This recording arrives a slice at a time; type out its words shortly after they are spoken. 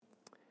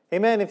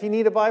Amen. If you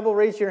need a Bible,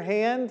 raise your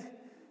hand,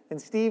 and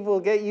Steve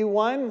will get you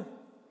one.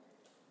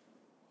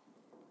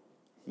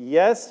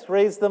 Yes,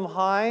 raise them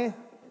high.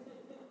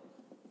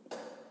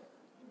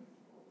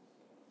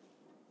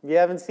 If you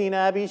haven't seen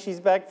Abby,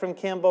 she's back from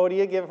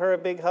Cambodia. Give her a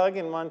big hug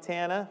in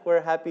Montana. We're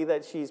happy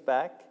that she's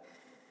back.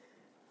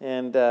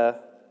 And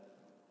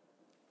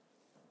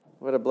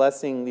what a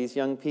blessing, these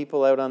young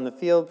people out on the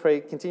field.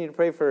 Continue to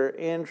pray for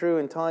Andrew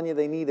and Tanya.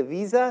 They need a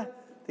visa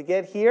to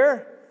get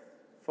here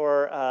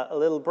for a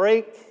little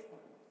break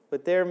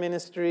with their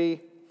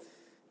ministry.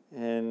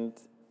 And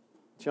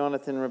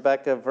Jonathan,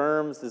 Rebecca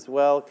Verms as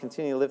well.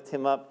 Continue to lift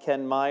him up.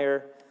 Ken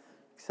Meyer,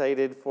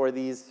 excited for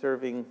these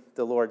serving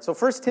the Lord. So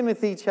 1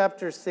 Timothy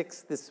chapter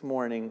 6 this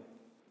morning.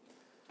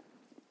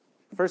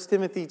 1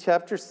 Timothy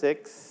chapter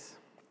 6.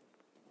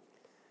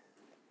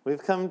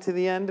 We've come to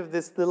the end of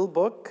this little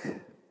book.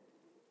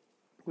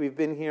 We've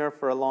been here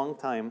for a long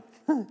time.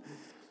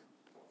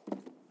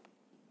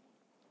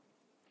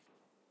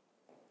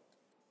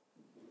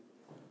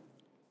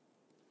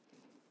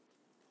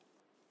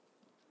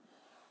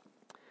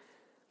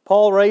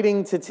 Paul,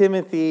 writing to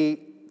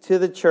Timothy, to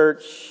the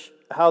church,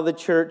 how the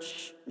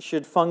church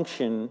should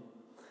function,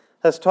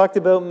 has talked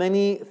about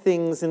many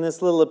things in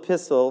this little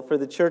epistle for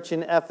the church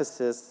in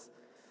Ephesus,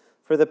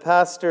 for the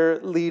pastor,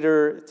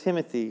 leader,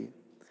 Timothy.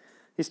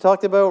 He's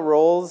talked about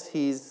roles,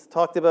 he's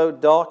talked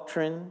about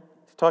doctrine,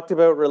 he's talked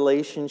about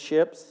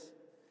relationships,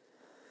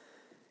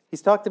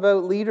 he's talked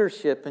about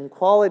leadership and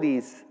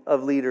qualities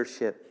of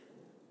leadership.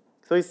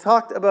 So he's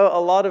talked about a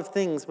lot of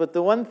things, but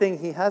the one thing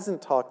he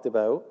hasn't talked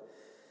about,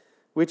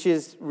 which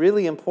is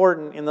really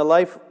important in the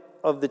life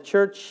of the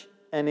church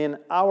and in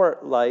our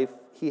life,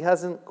 he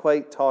hasn't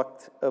quite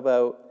talked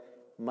about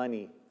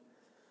money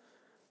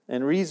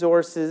and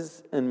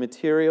resources and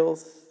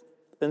materials.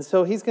 And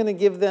so he's going to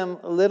give them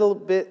a little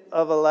bit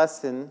of a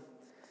lesson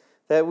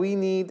that we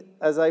need,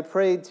 as I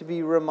prayed, to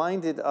be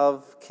reminded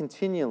of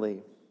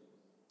continually.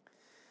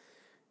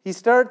 He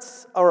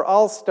starts, or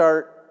I'll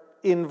start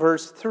in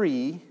verse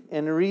 3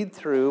 and read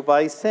through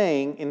by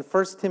saying in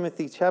 1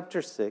 Timothy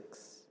chapter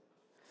 6,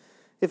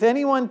 if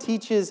anyone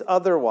teaches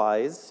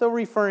otherwise, so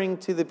referring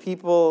to the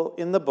people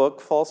in the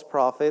book, false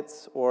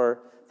prophets,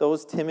 or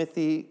those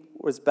Timothy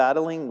was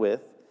battling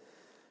with,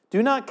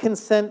 do not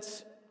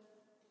consent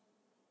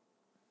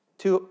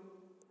to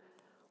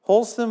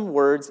wholesome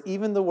words,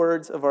 even the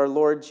words of our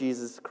Lord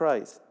Jesus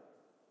Christ,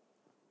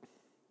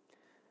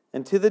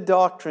 and to the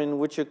doctrine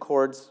which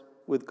accords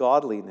with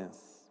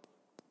godliness.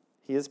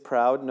 He is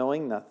proud,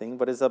 knowing nothing,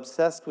 but is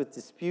obsessed with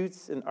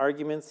disputes and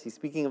arguments. He's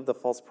speaking of the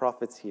false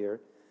prophets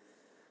here.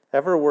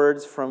 Ever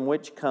words from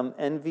which come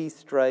envy,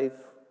 strife,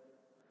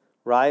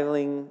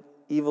 rivaling,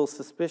 evil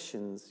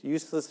suspicions,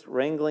 useless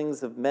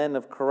wranglings of men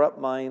of corrupt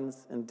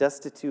minds and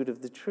destitute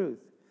of the truth,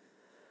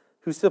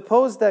 who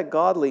suppose that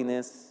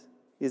godliness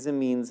is a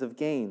means of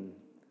gain.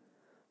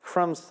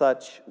 From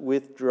such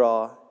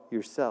withdraw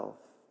yourself.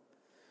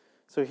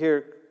 So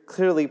here,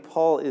 clearly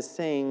Paul is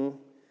saying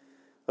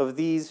of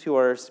these who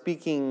are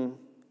speaking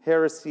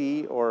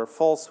heresy or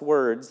false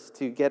words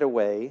to get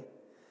away,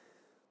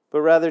 but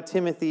rather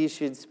Timothy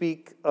should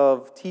speak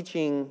of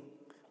teaching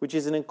which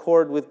is in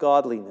accord with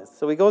godliness.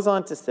 So he goes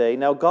on to say,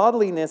 now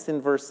godliness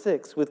in verse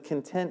 6 with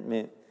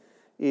contentment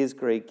is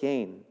great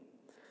gain.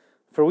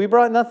 For we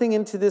brought nothing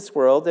into this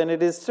world, and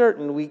it is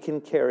certain we can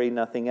carry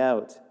nothing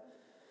out.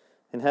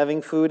 And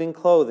having food and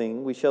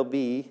clothing, we shall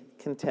be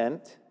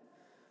content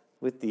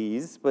with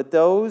these. But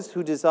those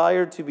who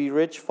desire to be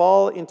rich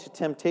fall into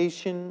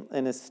temptation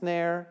and a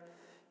snare,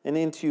 and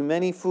into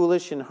many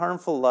foolish and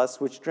harmful lusts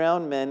which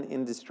drown men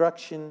in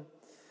destruction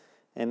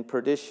and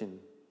perdition.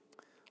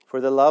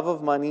 For the love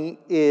of money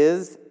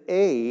is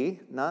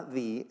not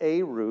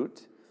a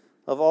root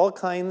of all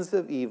kinds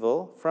of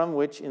evil, from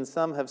which in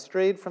some have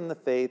strayed from the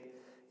faith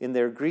in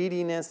their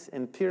greediness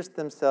and pierced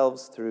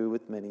themselves through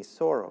with many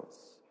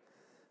sorrows.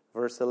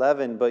 Verse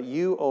 11, but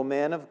you, O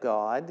man of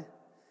God,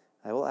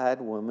 I will add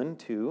woman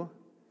too,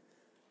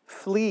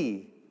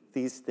 flee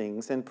these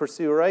things and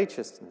pursue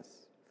righteousness,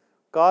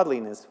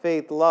 godliness,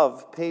 faith,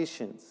 love,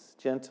 patience,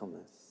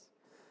 gentleness.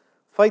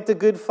 Fight the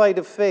good fight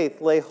of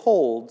faith. Lay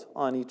hold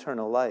on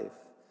eternal life,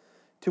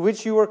 to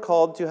which you were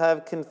called to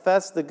have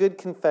confessed the good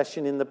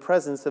confession in the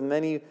presence of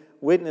many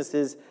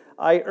witnesses.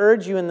 I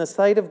urge you in the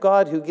sight of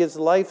God, who gives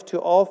life to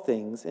all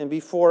things, and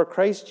before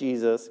Christ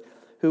Jesus,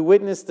 who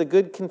witnessed the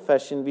good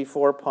confession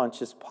before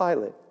Pontius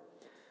Pilate,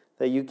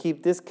 that you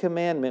keep this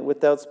commandment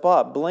without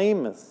spot,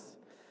 blameless,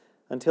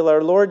 until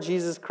our Lord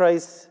Jesus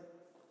Christ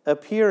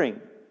appearing,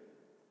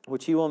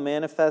 which he will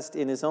manifest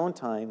in his own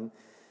time.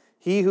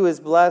 He who is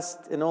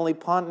blessed and only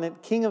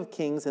potent, King of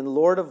kings and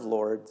Lord of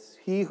lords,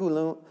 he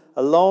who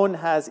alone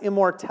has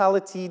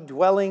immortality,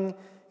 dwelling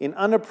in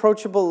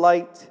unapproachable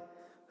light,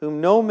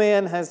 whom no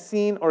man has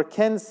seen or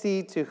can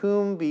see, to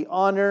whom be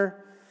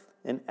honor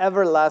and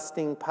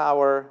everlasting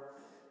power.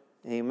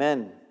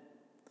 Amen.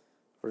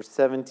 Verse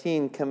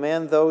 17,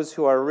 command those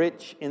who are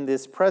rich in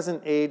this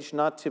present age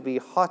not to be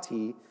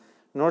haughty,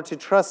 nor to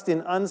trust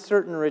in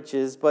uncertain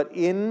riches, but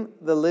in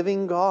the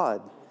living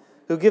God,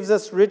 who gives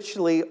us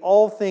richly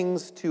all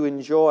things to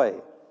enjoy.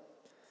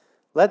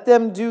 Let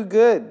them do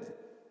good,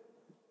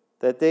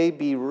 that they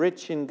be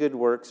rich in good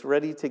works,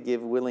 ready to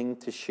give, willing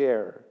to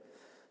share,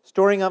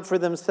 storing up for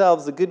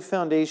themselves a good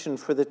foundation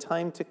for the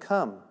time to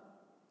come,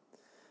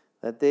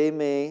 that they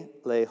may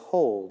lay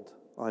hold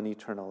on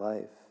eternal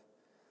life.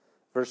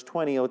 Verse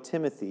 20, O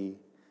Timothy,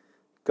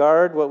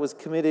 guard what was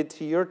committed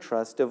to your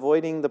trust,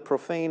 avoiding the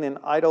profane and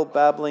idle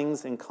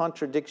babblings and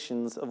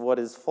contradictions of what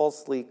is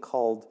falsely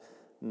called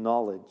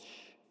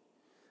knowledge.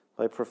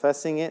 By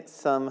professing it,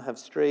 some have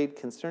strayed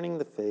concerning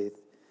the faith.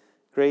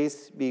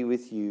 Grace be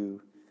with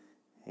you.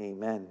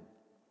 Amen.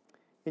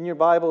 In your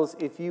Bibles,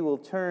 if you will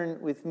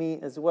turn with me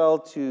as well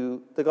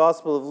to the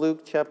Gospel of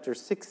Luke, chapter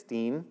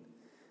 16,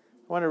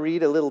 I want to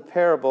read a little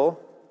parable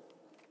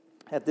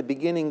at the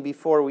beginning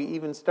before we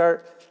even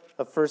start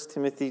of 1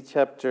 Timothy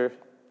chapter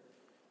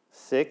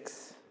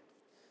 6.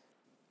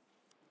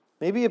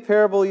 Maybe a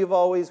parable you've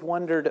always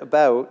wondered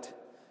about.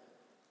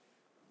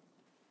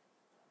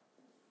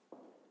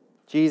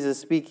 Jesus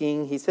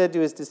speaking, he said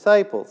to his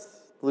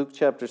disciples, Luke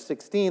chapter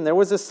 16, there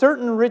was a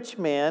certain rich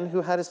man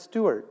who had a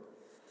steward.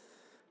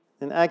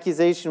 An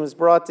accusation was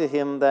brought to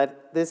him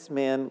that this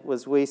man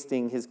was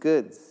wasting his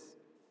goods.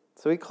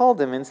 So he called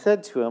him and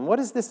said to him, what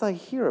is this I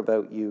hear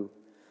about you?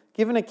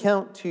 Give an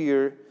account to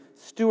your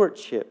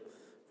stewardship,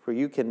 for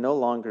you can no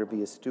longer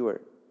be a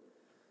steward.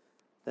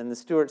 Then the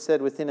steward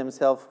said within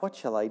himself, what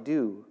shall I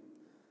do?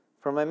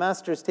 For my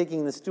master is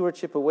taking the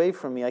stewardship away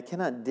from me. I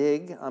cannot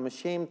dig. I'm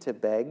ashamed to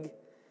beg.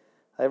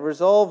 I have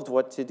resolved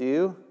what to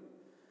do,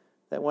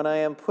 that when I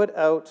am put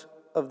out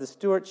of the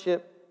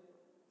stewardship,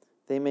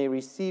 they may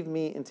receive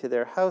me into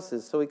their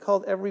houses. So he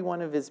called every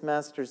one of his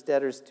master's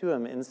debtors to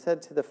him and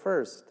said to the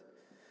first,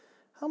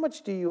 how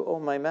much do you owe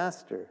my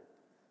master?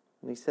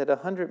 And he said,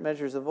 100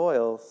 measures of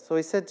oil. So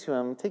he said to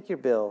him, take your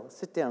bill,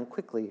 sit down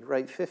quickly,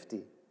 write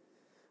 50.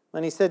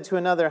 Then he said to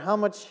another, how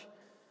much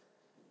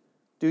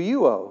do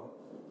you owe?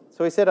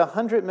 So he said,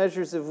 100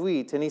 measures of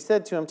wheat. And he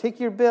said to him, take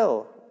your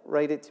bill,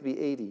 write it to be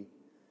 80.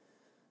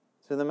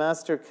 So the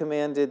master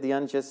commended the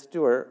unjust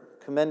steward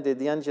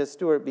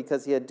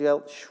because he had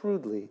dealt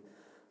shrewdly.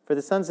 For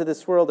the sons of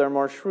this world are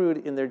more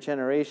shrewd in their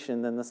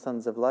generation than the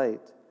sons of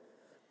light.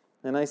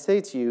 And I say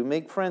to you,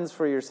 make friends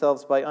for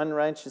yourselves by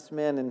unrighteous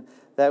men, and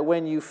that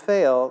when you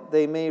fail,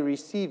 they may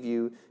receive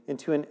you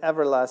into an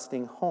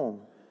everlasting home.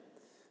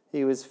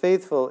 He who is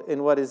faithful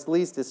in what is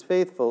least is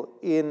faithful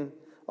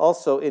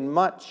also in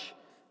much,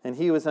 and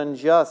he who is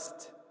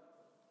unjust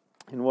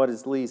in what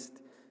is least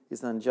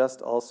is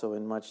unjust also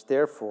in much.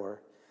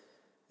 Therefore,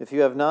 if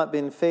you have not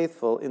been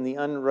faithful in the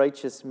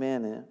unrighteous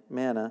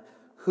manna,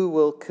 who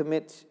will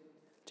commit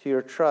to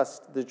your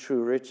trust the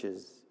true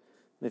riches?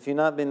 And if you have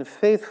not been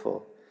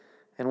faithful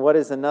in what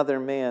is another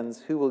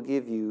man's, who will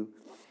give you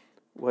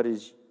what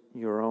is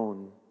your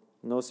own?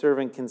 No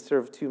servant can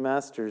serve two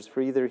masters,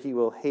 for either he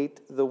will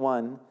hate the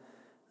one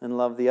and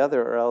love the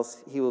other, or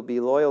else he will be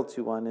loyal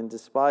to one and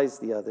despise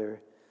the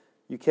other.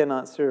 You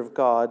cannot serve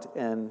God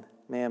and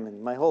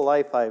mammon. My whole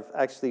life I've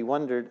actually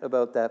wondered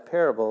about that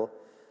parable,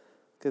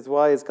 because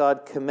why is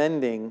God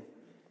commending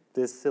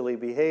this silly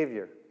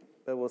behavior?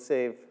 But we'll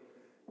save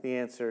the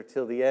answer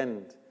till the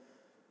end.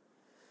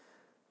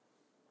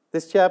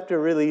 This chapter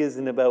really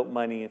isn't about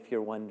money, if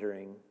you're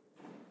wondering.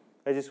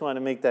 I just want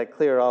to make that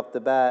clear off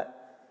the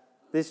bat.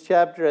 This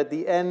chapter, at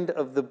the end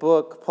of the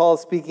book, Paul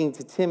speaking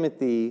to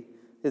Timothy,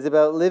 is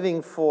about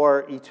living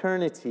for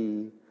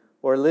eternity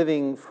or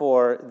living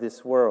for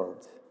this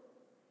world.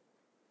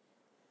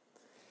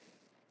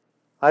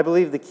 I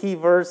believe the key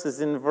verse is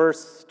in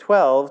verse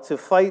 12, to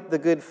fight the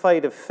good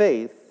fight of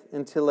faith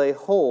and to lay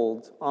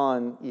hold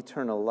on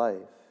eternal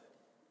life.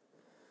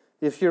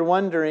 If you're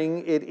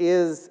wondering, it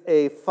is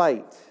a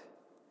fight.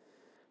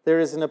 There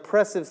is an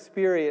oppressive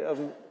spirit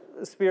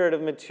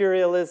of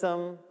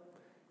materialism,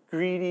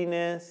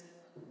 greediness,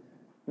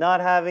 not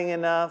having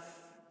enough,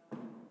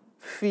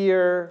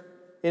 fear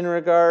in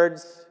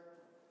regards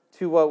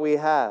to what we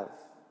have.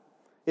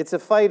 It's a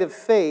fight of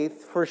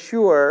faith for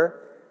sure,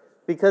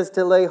 because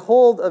to lay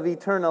hold of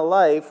eternal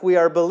life, we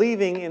are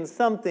believing in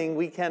something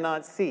we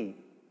cannot see.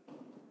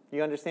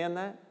 You understand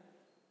that?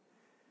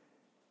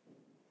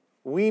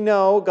 We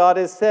know God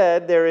has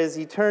said there is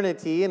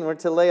eternity and we're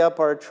to lay up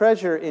our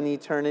treasure in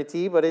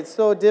eternity, but it's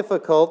so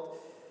difficult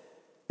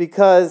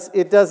because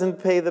it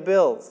doesn't pay the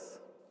bills.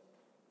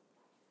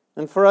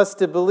 And for us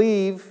to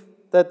believe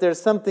that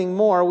there's something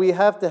more, we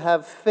have to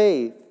have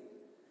faith.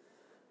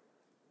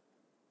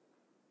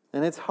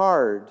 And it's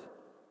hard.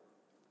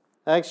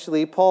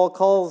 Actually, Paul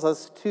calls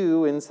us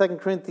to, in 2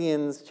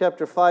 Corinthians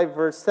chapter 5,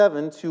 verse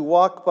 7, to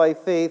walk by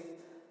faith,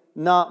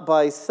 not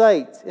by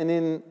sight. And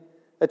in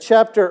a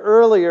chapter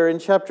earlier, in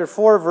chapter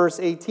 4, verse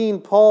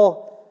 18,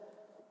 Paul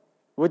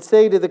would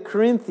say to the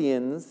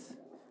Corinthians,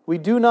 we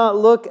do not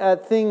look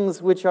at things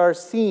which are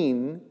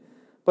seen,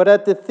 but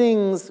at the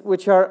things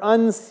which are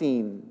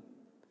unseen.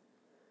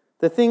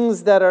 The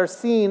things that are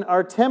seen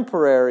are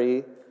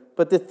temporary,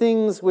 but the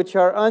things which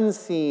are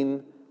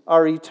unseen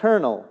are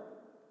eternal.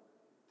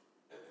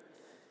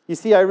 You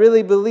see, I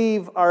really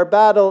believe our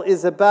battle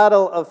is a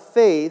battle of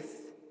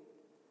faith.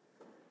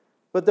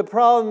 But the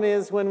problem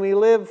is when we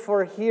live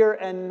for here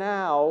and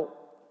now,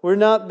 we're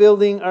not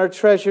building our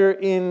treasure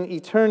in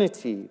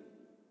eternity.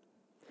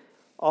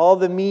 All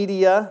the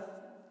media,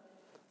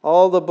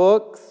 all the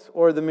books,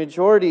 or the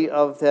majority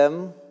of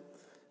them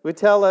would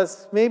tell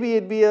us maybe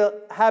you'd be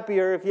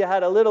happier if you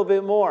had a little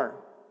bit more.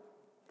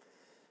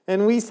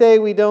 And we say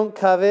we don't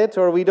covet,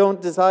 or we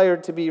don't desire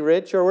to be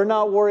rich, or we're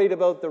not worried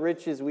about the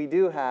riches we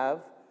do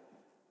have.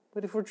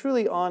 But if we're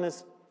truly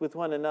honest with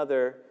one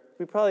another,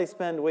 we probably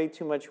spend way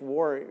too much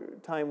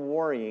time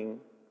worrying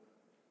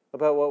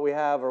about what we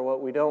have or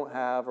what we don't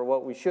have or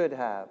what we should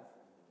have.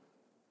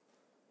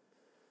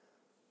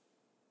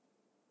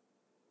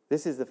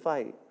 This is the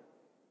fight.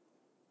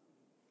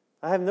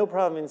 I have no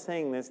problem in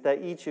saying this,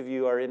 that each of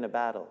you are in a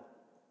battle,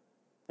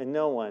 and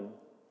no one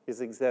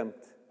is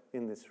exempt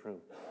in this room.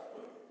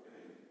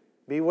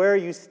 Beware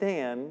you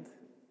stand,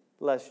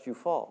 lest you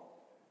fall.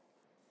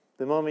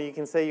 The moment you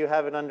can say you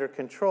have it under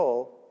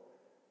control,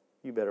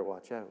 you better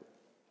watch out.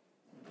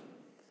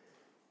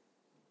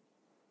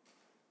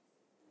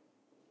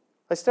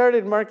 I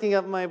started marking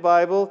up my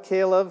Bible.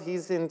 Caleb,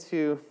 he's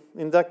into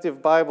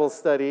inductive Bible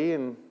study,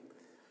 and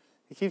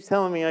he keeps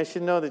telling me I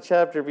should know the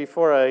chapter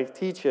before I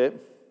teach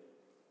it.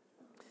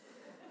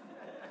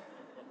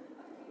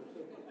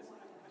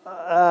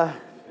 I've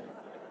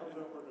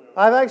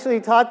actually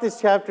taught this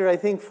chapter, I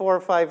think, 4 or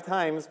 5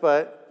 times,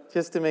 but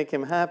just to make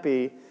him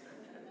happy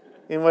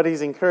in what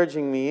he's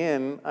encouraging me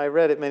in, I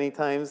read it many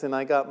times, and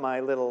I got my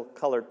little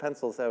colored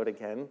pencils out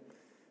again.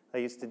 I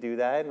used to do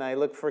that, and I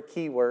look for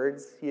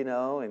keywords,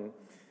 and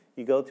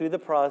you go through the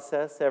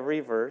process, every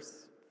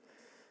verse.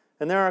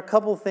 And there are a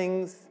couple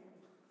things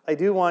I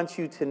do want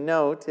you to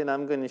note, and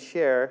I'm going to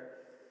share,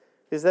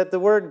 is that the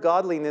word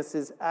godliness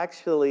is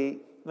actually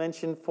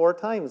mentioned 4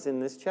 times in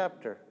this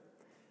chapter.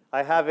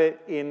 I have it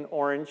in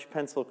orange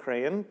pencil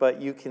crayon, but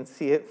you can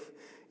see it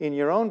in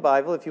your own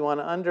Bible if you want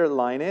to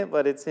underline it,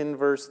 but it's in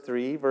verse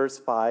 3, verse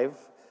 5,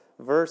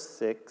 verse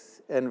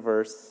 6, and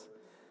verse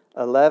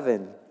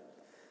 11.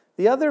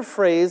 The other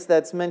phrase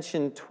that's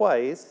mentioned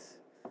twice,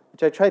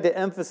 which I tried to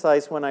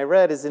emphasize when I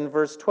read, is in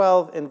verse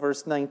 12 and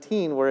verse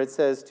 19, where it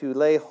says to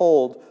lay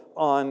hold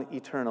on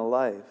eternal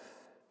life.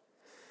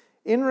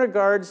 In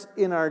regards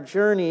in our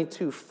journey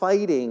to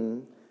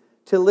fighting,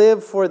 to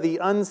live for the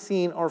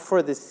unseen or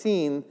for the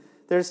seen,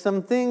 there's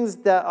some things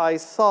that I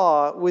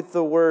saw with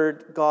the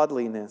word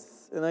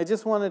godliness. And I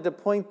just wanted to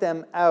point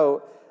them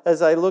out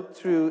as I looked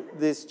through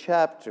this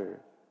chapter.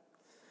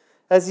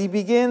 As he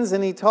begins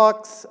and he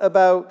talks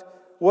about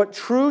what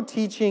true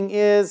teaching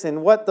is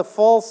and what the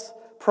false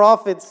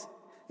prophets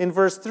in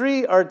verse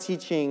 3 are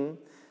teaching,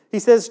 he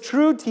says,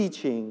 true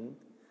teaching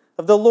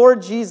of the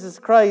Lord Jesus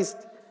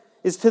Christ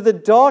is to the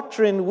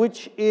doctrine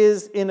which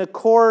is in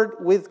accord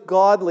with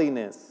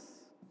godliness.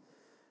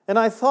 And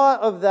I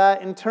thought of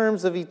that in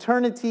terms of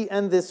eternity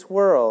and this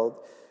world.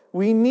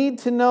 We need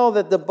to know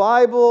that the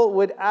Bible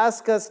would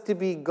ask us to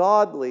be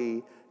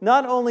godly,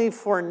 not only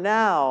for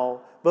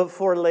now, but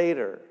for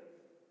later.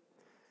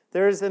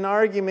 There's an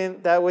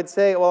argument that would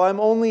say, well, I'm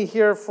only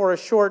here for a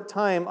short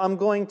time. I'm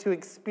going to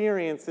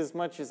experience as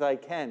much as I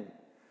can.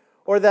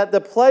 Or that the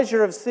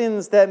pleasure of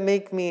sins that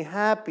make me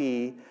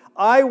happy,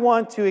 I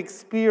want to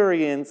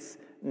experience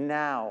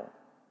now.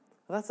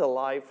 Well, that's a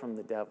lie from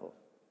the devil.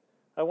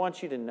 I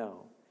want you to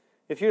know.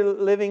 If you're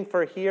living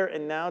for here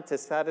and now to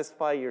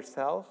satisfy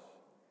yourself,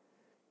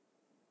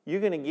 you're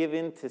going to give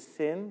in to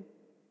sin,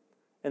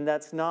 and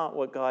that's not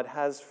what God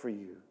has for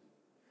you.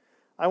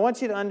 I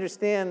want you to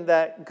understand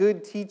that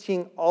good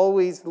teaching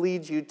always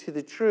leads you to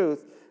the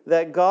truth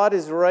that God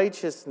is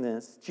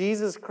righteousness,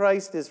 Jesus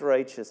Christ is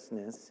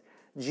righteousness,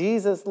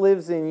 Jesus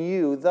lives in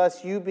you,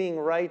 thus you being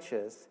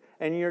righteous,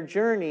 and your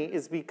journey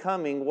is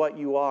becoming what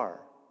you are.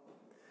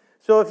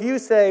 So if you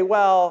say,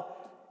 well,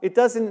 it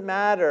doesn't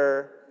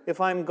matter if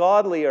I'm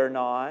godly or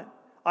not,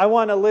 I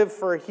want to live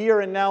for here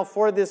and now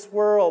for this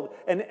world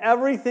and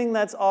everything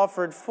that's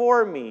offered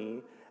for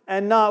me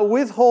and not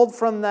withhold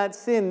from that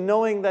sin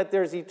knowing that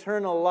there's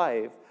eternal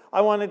life, I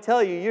want to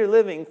tell you, you're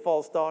living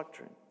false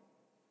doctrine.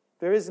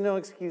 There is no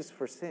excuse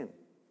for sin.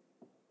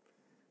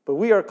 But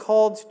we are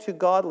called to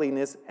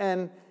godliness,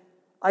 and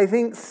I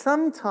think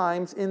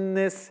sometimes in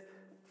this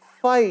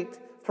fight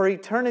for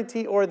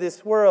eternity or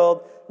this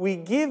world, we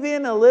give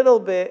in a little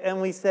bit and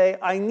we say,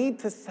 I need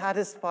to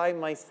satisfy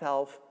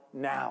myself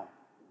now.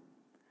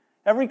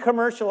 Every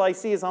commercial I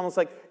see is almost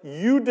like,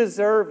 you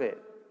deserve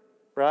it,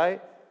 right?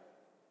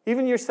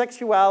 Even your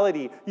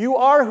sexuality, you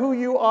are who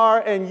you are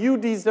and you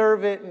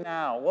deserve it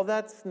now. Well,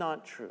 that's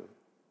not true.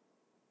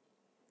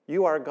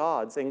 You are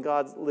God's and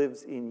God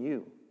lives in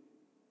you,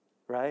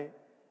 right?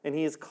 And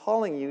He is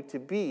calling you to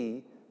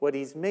be what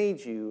He's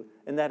made you,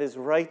 and that is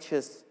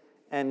righteous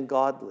and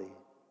godly.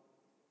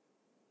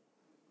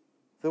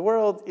 The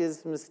world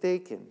is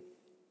mistaken.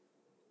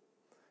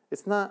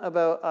 It's not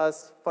about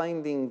us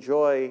finding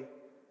joy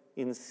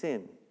in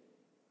sin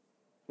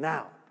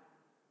now.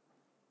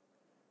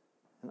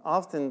 And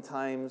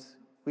oftentimes,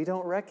 we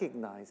don't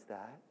recognize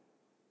that.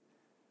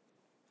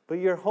 But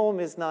your home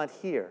is not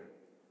here,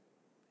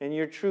 and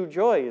your true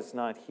joy is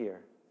not here.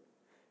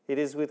 It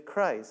is with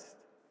Christ,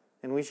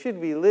 and we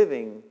should be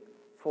living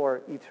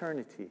for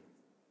eternity.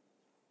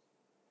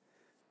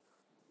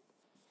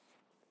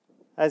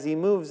 As he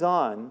moves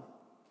on,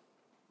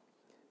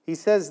 he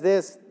says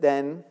this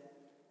then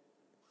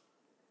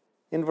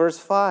in verse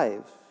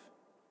 5.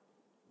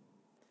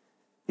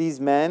 These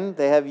men,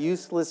 they have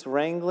useless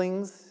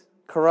wranglings,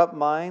 corrupt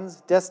minds,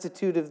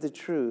 destitute of the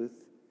truth,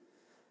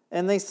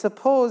 and they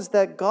suppose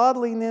that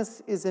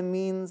godliness is a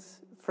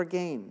means for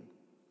gain.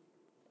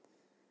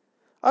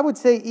 I would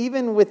say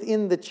even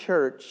within the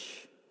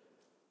church,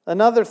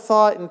 another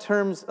thought in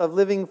terms of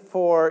living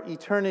for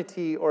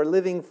eternity or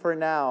living for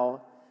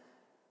now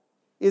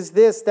is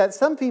this, that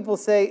some people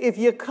say, if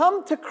you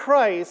come to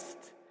Christ,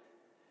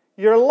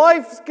 your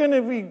life's going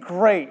to be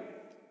great,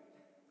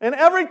 and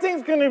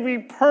everything's going to be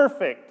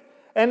perfect.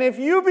 And if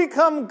you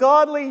become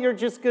godly, you're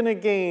just going to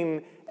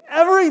gain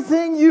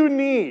everything you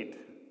need.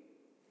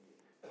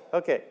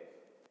 Okay.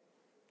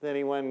 Is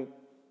anyone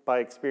by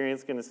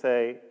experience going to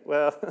say,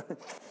 well, it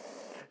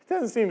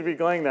doesn't seem to be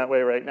going that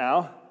way right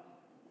now?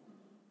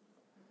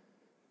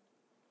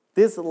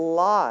 This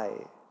lie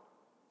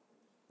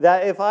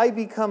that if I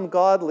become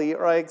godly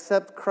or I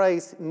accept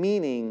Christ,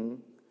 meaning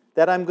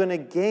that I'm going to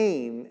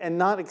gain and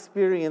not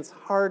experience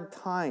hard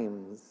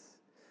times,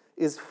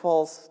 is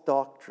false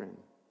doctrine.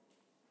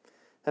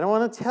 And I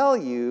want to tell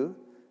you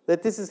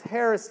that this is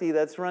heresy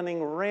that's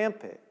running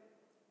rampant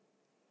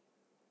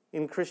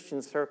in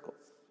Christian circles.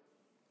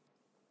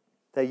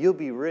 That you'll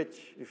be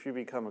rich if you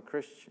become a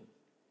Christian.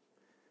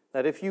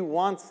 That if you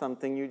want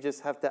something, you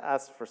just have to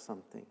ask for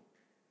something.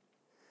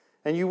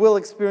 And you will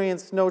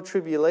experience no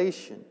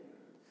tribulation.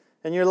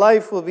 And your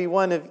life will be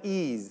one of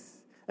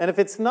ease. And if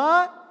it's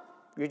not,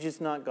 you're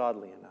just not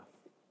godly enough.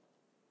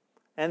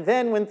 And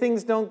then when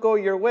things don't go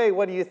your way,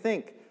 what do you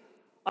think?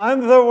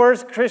 I'm the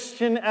worst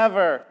Christian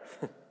ever.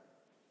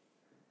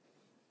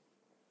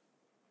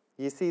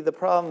 You see, the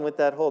problem with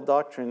that whole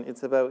doctrine,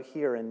 it's about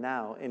here and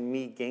now, and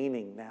me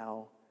gaining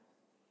now.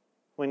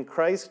 When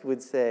Christ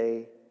would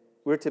say,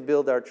 we're to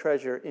build our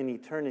treasure in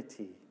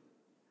eternity.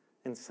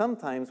 And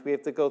sometimes we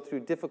have to go through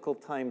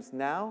difficult times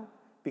now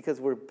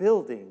because we're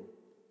building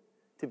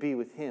to be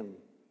with him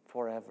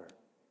forever.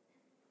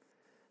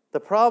 The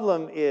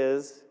problem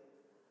is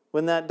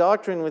when that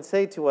doctrine would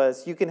say to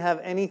us, you can have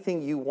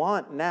anything you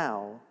want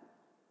now.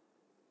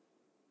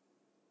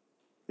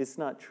 It's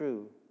not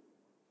true.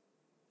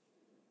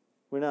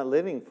 We're not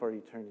living for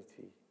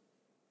eternity.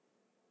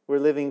 We're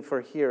living for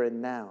here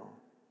and now.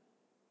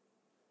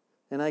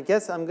 And I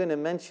guess I'm going to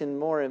mention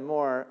more and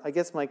more. I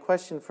guess my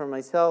question for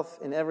myself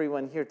and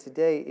everyone here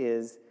today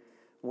is,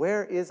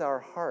 where is our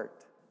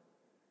heart?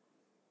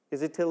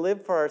 Is it to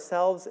live for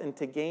ourselves and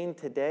to gain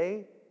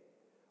today?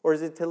 Or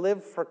is it to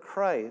live for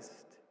Christ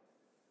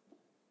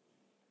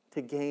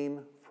to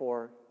gain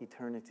for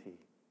eternity?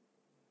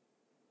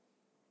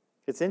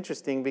 It's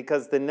interesting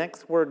because the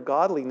next word,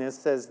 godliness,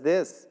 says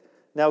this.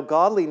 Now,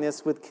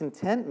 godliness with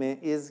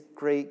contentment is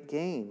great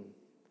gain.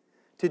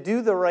 To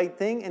do the right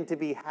thing and to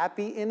be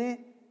happy in it,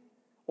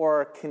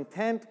 or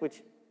content,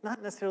 which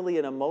not necessarily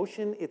an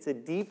emotion, it's a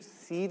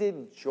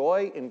deep-seated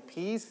joy and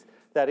peace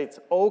that it's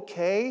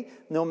okay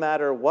no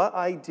matter what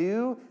I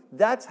do.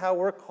 That's how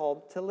we're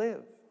called to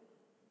live.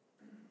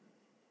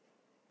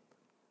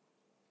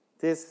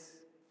 This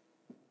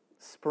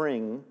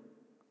spring,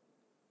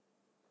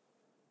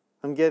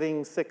 I'm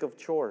getting sick of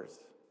chores.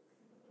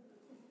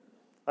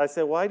 I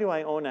said, why do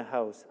I own a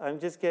house? I'm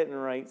just getting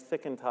right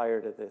sick and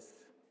tired of this.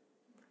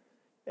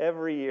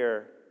 Every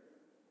year,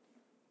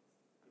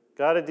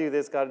 got to do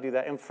this, got to do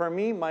that. And for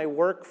me, my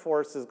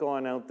workforce is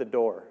going out the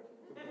door.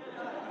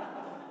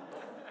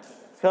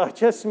 So it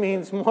just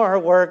means more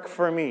work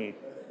for me.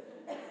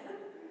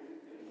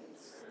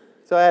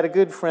 So I had a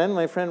good friend,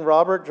 my friend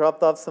Robert,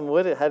 dropped off some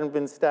wood. It hadn't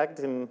been stacked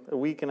in a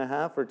week and a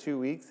half or 2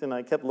 weeks, and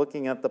I kept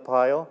looking at the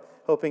pile,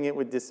 hoping it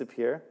would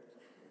disappear.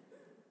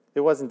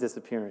 It wasn't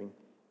disappearing.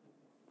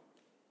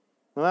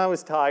 When I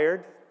was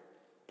tired,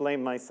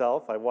 blamed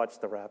myself. I watched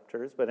the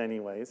Raptors, but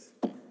anyways.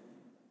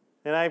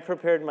 And I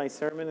prepared my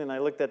sermon, and I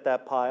looked at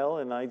that pile,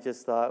 and I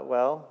just thought,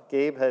 well,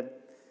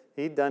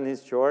 he'd done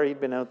his chore. He'd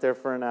been out there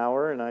for an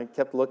hour, and I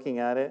kept looking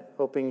at it,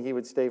 hoping he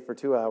would stay for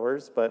 2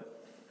 hours,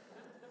 but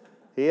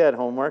he had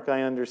homework,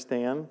 I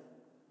understand.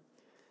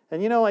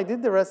 And I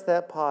did the rest of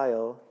that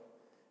pile,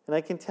 and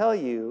I can tell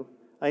you,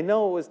 I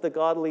know it was the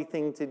godly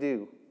thing to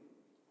do,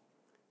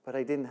 but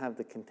I didn't have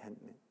the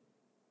contentment.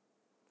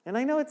 And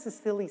I know it's a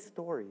silly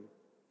story.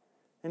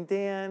 And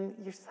Dan,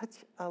 you're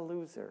such a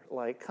loser.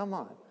 Like, come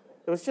on.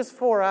 It was just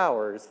 4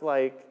 hours.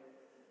 Like,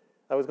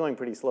 I was going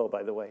pretty slow,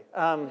 by the way.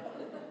 And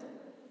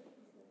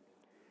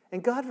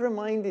God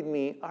reminded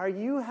me, are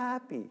you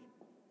happy,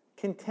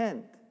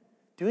 content,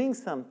 doing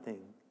something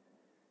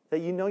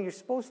that you know you're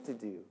supposed to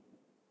do,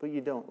 but you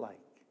don't like?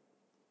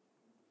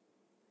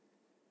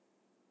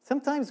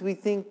 Sometimes we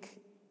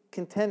think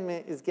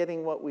contentment is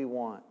getting what we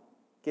want,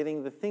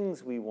 getting the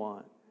things we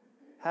want,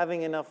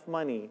 having enough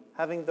money,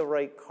 having the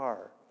right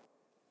car,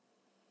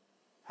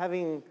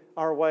 having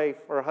our wife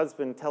or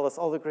husband tell us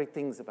all the great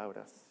things about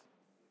us.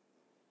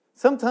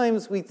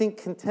 Sometimes we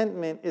think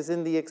contentment is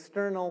in the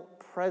external,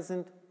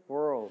 present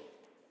world.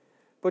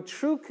 But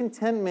true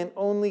contentment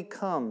only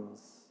comes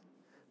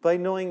by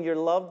knowing you're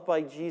loved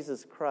by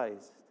Jesus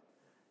Christ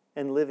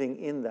and living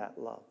in that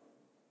love.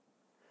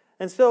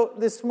 And so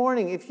this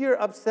morning, if you're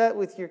upset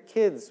with your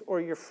kids or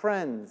your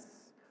friends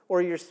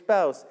or your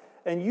spouse,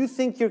 and you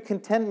think your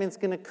contentment's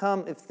going to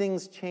come if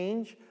things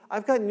change,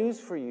 I've got news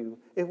for you.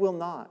 It will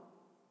not.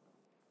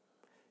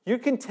 Your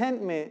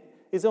contentment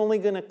is only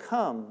going to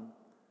come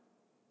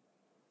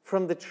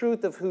from the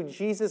truth of who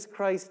Jesus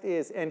Christ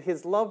is and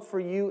his love for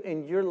you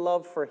and your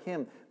love for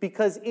him.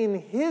 Because in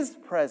his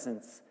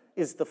presence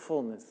is the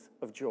fullness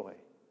of joy.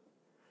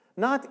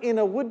 Not in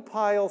a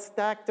woodpile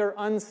stacked or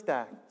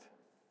unstacked.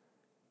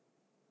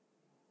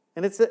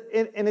 And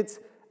it's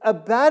a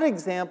bad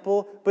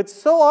example, but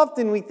so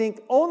often we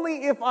think,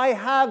 only if I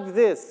have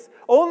this,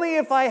 only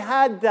if I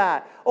had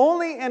that,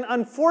 and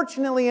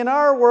unfortunately in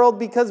our world,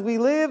 because we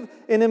live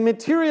in a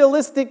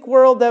materialistic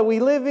world that we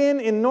live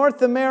in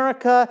North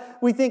America,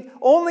 we think,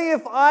 only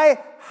if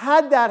I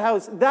had that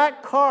house,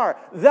 that car,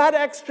 that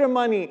extra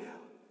money,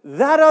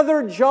 that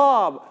other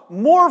job,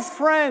 more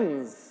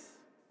friends,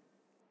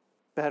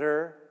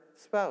 better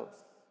spouse.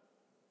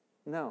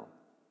 No.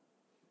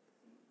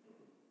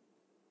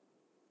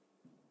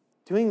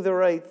 Doing the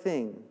right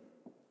thing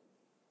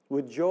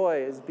with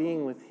joy as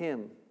being with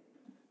him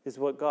is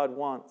what God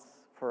wants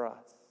for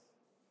us.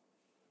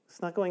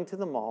 It's not going to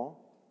the mall.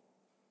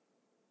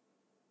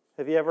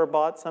 Have you ever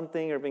bought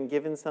something or been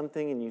given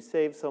something and you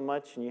saved so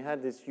much and you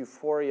had this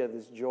euphoria,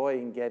 this joy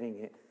in getting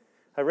it?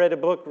 I read a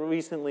book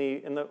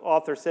recently and the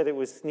author said it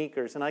was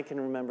sneakers, and I can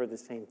remember the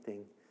same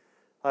thing.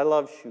 I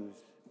love shoes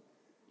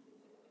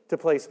to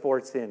play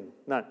sports in,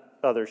 not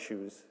other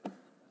shoes.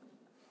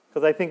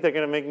 Because I think they're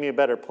going to make me a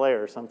better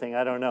player or something.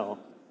 I don't know.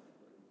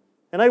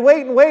 And I'd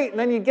wait, and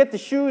then you'd get the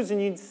shoes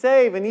and you'd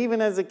save. And even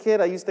as a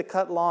kid, I used to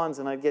cut lawns,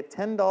 and I'd get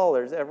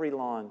 $10 every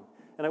lawn.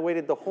 And I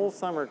waited the whole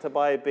summer to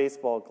buy a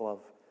baseball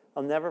glove.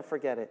 I'll never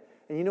forget it.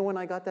 And you know when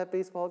I got that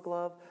baseball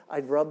glove?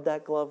 I'd rub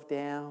that glove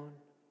down,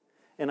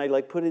 and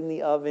I'd put it in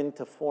the oven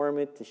to form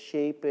it, to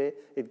shape it.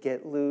 It'd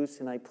get loose,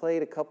 and I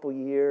played a couple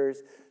years,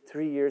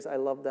 3 years. I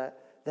loved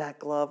that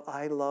glove.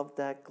 I loved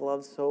that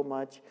glove so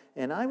much.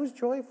 And I was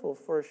joyful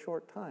for a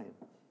short time.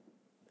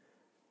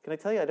 Can I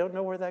tell you, I don't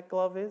know where that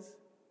glove is?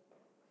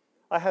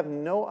 I have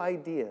no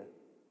idea,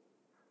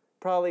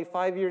 probably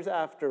 5 years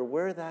after,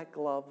 where that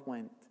glove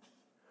went.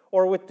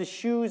 Or with the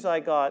shoes I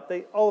got,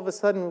 they all of a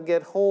sudden would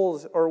get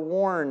holes or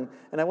worn,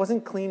 and I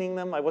wasn't cleaning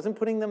them. I wasn't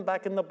putting them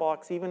back in the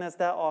box, even as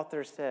that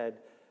author said.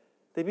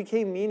 They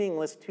became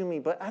meaningless to me.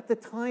 But at the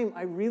time,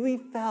 I really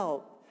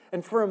felt,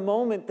 and for a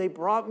moment, they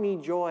brought me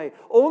joy.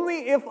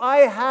 Only if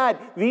I had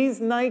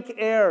these Nike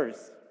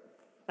Airs.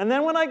 And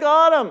then when I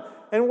got them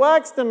and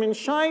waxed them and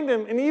shined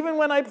them, and even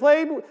when I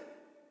played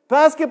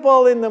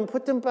basketball in them,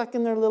 put them back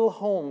in their little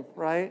home,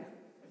 right?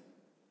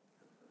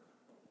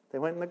 They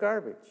went in the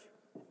garbage.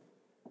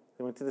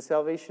 They went to the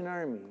Salvation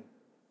Army.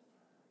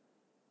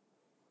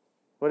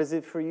 What is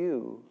it for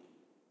you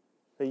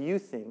that you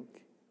think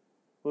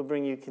will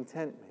bring you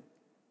contentment?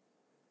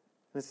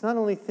 And it's not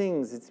only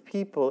things, it's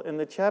people. And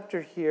the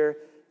chapter here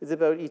is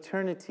about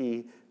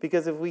eternity,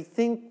 because if we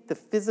think the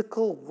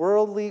physical,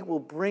 worldly will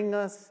bring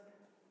us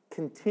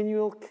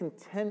continual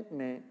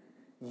contentment,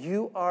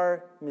 you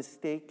are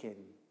mistaken.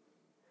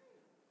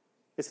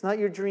 It's not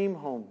your dream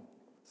home.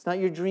 It's not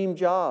your dream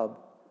job.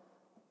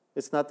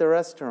 It's not the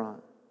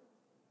restaurant.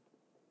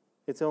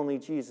 It's only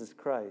Jesus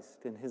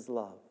Christ and his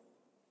love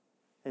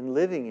and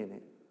living in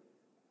it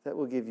that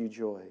will give you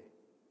joy.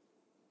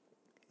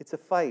 It's a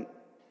fight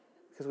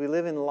because we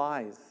live in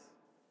lies.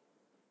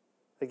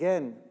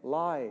 Again,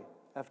 lie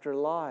after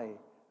lie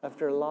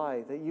after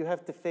lie that you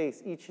have to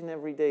face each and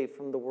every day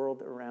from the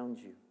world around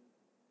you.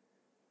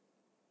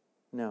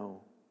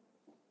 No.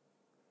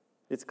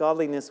 It's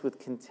godliness with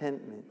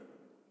contentment.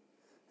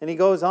 And he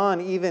goes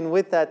on even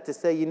with that to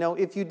say,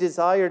 if you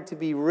desire to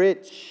be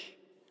rich,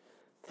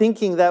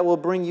 thinking that will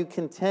bring you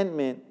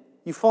contentment,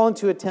 you fall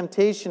into a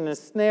temptation, a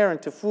snare,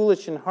 into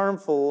foolish and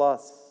harmful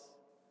lusts.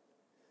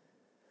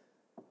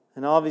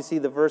 And obviously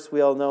the verse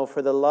we all know,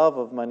 for the love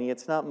of money.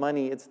 It's not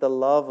money, it's the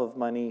love of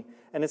money.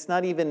 And it's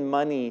not even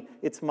money,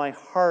 it's my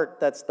heart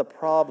that's the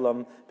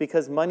problem,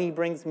 because money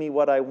brings me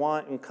what I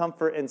want and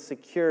comfort and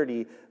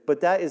security,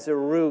 but that is a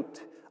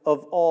root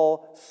of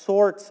all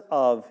sorts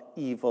of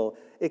evil.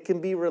 It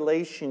can be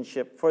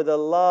relationship. For the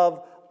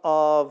love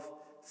of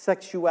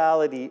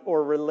sexuality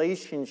or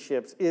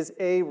relationships is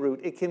a root.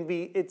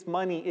 It's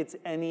money, it's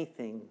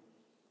anything.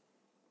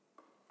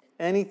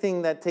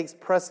 Anything that takes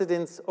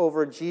precedence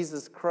over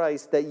Jesus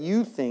Christ that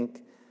you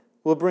think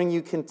will bring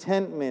you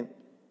contentment,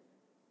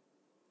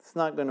 it's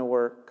not going to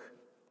work.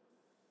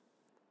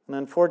 And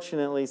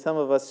unfortunately, some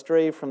of us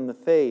stray from the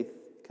faith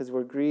because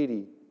we're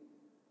greedy.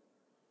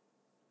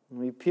 And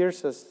we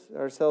pierce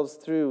ourselves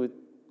through with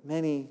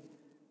many,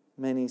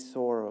 many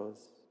sorrows.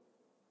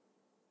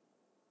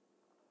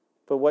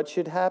 But what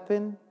should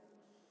happen?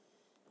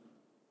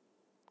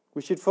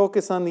 We should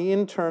focus on the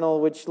internal,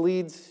 which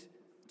leads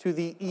to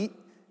the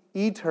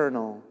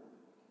eternal.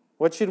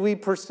 What should we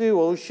pursue?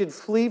 Well, we should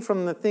flee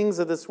from the things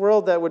of this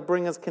world that would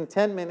bring us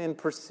contentment and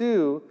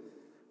pursue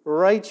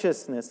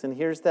righteousness. And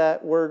here's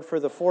that word for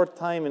the fourth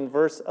time in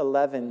verse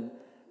 11,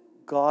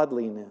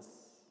 godliness,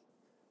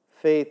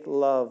 faith,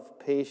 love,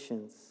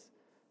 patience,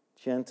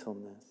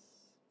 gentleness.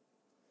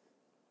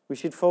 We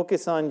should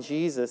focus on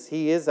Jesus.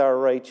 He is our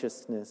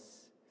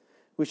righteousness.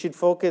 We should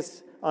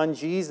focus on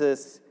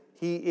Jesus.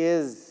 He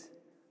is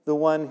the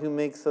one who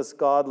makes us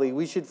godly.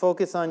 We should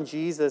focus on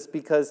Jesus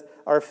because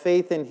our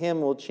faith in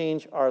him will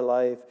change our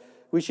life.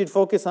 We should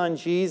focus on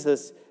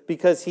Jesus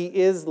because he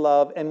is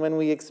love, and when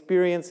we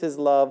experience his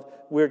love,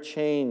 we're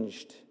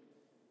changed.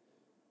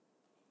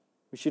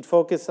 We should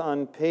focus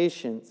on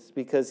patience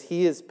because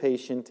he is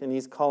patient and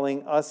he's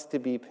calling us to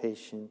be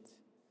patient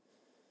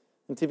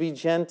and to be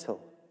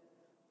gentle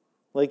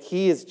like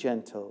he is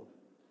gentle.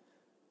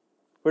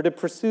 We're to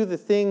pursue the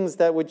things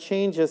that would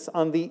change us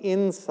on the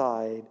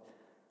inside,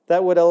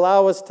 that would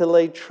allow us to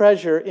lay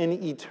treasure in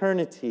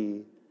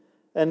eternity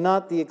and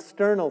not the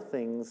external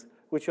things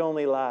which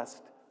only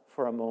last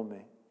for a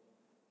moment.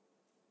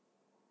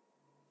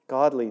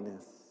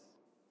 Godliness.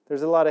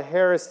 There's a lot of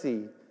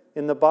heresy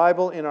in the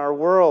Bible, in our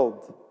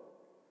world.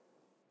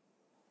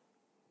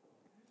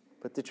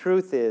 But the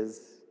truth is,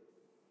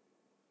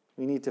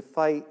 we need to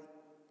fight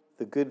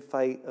the good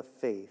fight of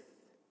faith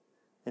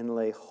and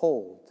lay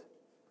hold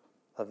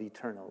of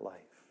eternal life.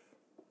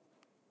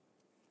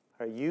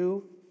 Are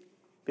you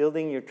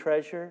building your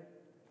treasure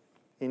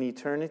in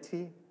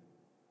eternity?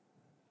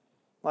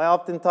 I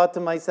often thought to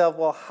myself,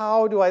 well,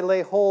 how do I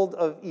lay hold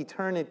of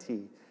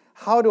eternity?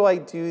 How do I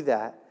do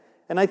that?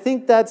 And I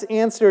think that's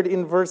answered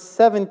in verse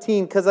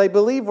 17, because I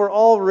believe we're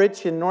all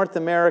rich in North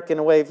America in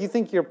a way. If you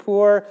think you're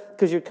poor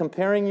because you're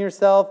comparing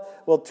yourself,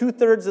 well,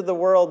 2/3 of the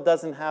world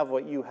doesn't have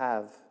what you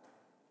have.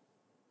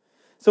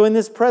 So in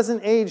this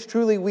present age,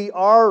 truly we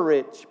are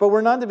rich, but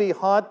we're not to be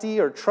haughty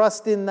or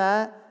trust in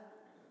that.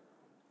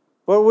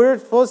 But we're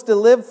supposed to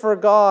live for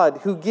God,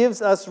 who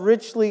gives us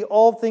richly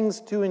all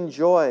things to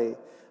enjoy.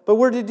 But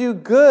we're to do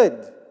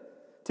good,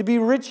 to be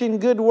rich in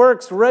good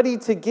works, ready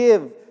to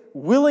give,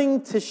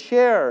 willing to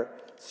share,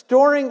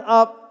 storing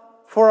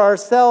up for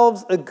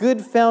ourselves a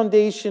good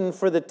foundation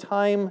for the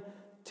time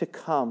to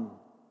come,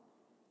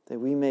 that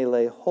we may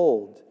lay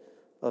hold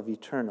of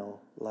eternal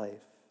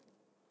life.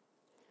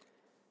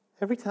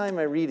 Every time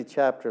I read a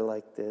chapter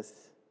like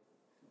this,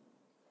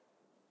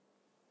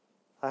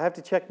 I have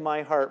to check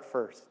my heart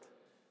first.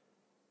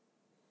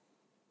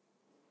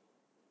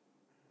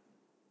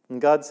 And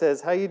God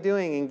says, how are you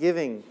doing in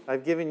giving?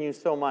 I've given you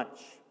so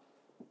much.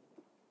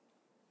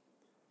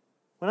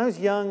 When I was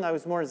young, I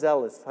was more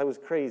zealous. I was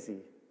crazy.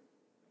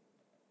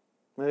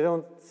 And I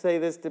don't say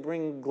this to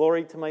bring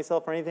glory to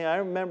myself or anything. I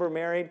remember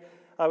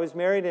I was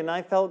married and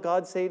I felt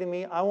God say to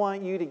me, I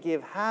want you to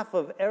give half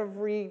of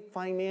every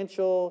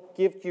financial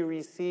gift you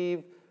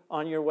receive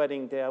on your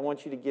wedding day. I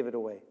want you to give it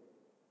away.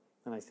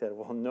 And I said,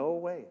 well, no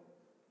way.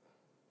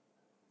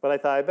 But I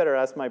thought I better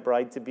ask my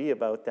bride-to-be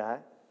about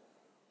that.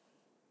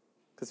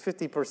 Because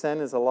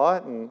 50% is a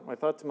lot, and I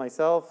thought to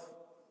myself,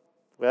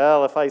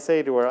 well, if I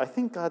say to her, I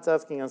think God's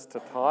asking us to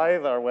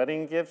tithe our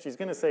wedding gift, she's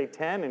going to say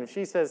 10, and if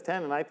she says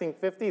 10 and I think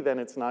 50, then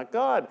it's not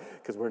God,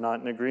 because we're not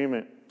in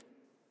agreement.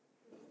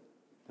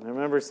 And I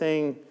remember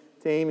saying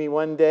to Amy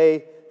one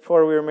day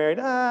before we were married,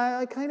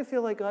 I kind of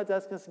feel like God's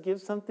asking us to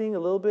give something a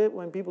little bit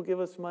when people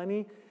give us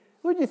money.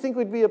 What do you think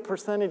would be a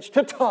percentage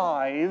to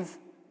tithe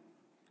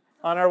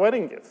on our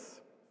wedding gifts?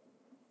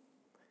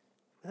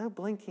 Without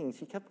blinking,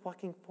 she kept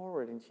walking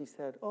forward and she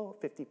said,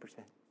 50%.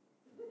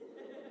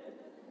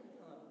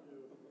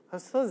 I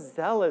was so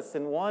zealous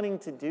in wanting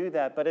to do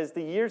that, but as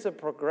the years have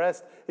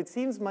progressed, it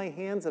seems my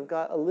hands have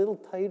got a little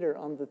tighter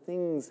on the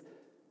things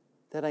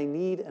that I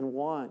need and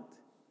want.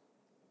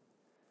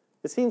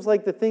 It seems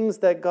like the things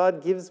that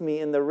God gives me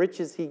and the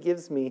riches he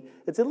gives me,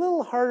 it's a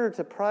little harder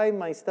to pry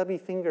my stubby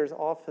fingers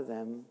off of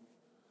them.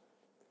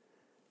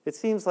 It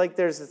seems like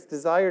there's this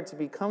desire to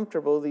be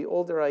comfortable the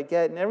older I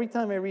get. And every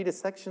time I read a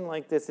section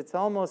like this, it's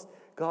almost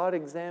God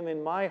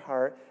examine my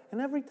heart. And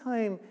every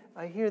time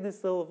I hear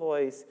this little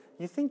voice,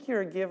 you think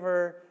you're a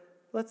giver,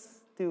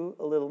 let's do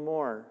a little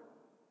more.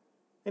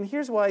 And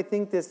here's why I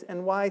think this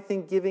and why I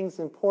think giving's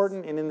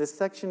important. And in this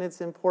section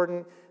it's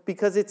important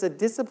because it's a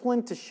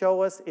discipline to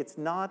show us it's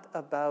not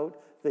about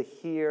the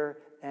here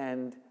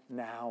and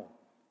now.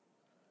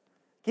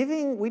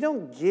 Giving, we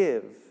don't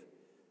give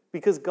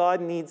because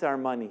God needs our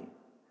money.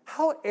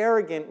 How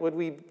arrogant would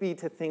we be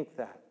to think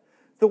that?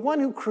 The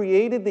one who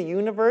created the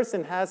universe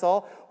and has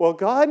all, well,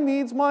 God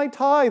needs my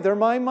tithe or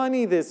my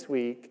money this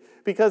week,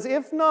 because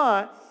if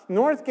not,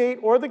 Northgate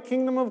or the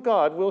kingdom of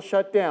God will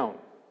shut down.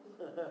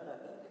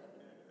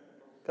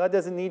 God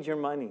doesn't need your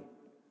money.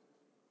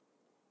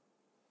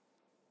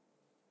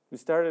 We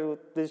started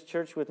this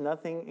church with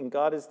nothing, and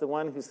God is the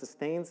one who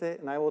sustains it.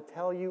 And I will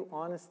tell you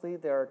honestly,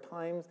 there are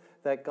times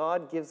that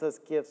God gives us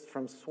gifts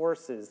from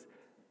sources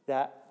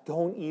that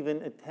don't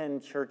even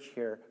attend church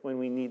here when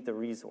we need the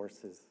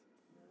resources.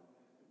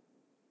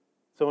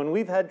 So when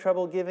we've had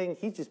trouble giving,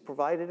 He just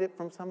provided it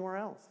from somewhere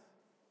else.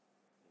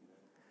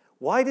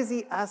 Why does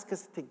He ask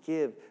us to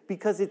give?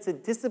 Because it's a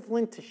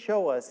discipline to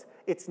show us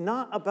it's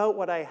not about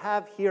what I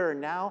have here or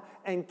now,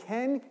 and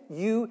can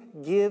you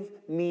give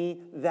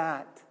me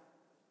that?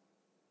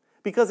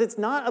 Because it's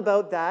not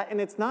about that, and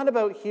it's not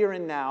about here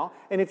and now.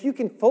 And if you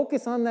can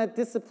focus on that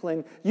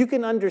discipline, you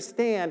can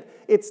understand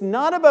it's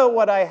not about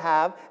what I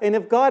have, and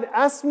if God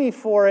asks me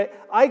for it,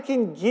 I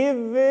can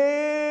give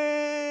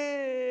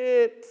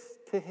it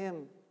to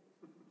Him.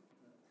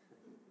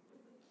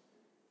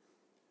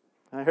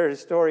 I heard a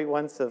story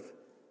once of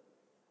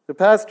the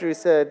pastor who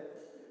said,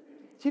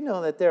 "Do you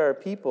know that there are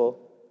people,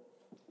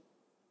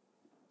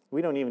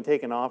 we don't even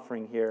take an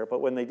offering here, but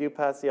when they do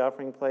pass the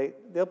offering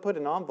plate, they'll put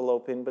an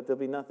envelope in, but there'll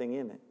be nothing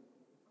in it."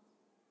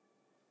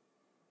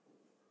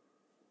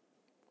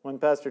 One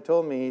pastor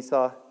told me he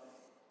saw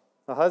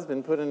a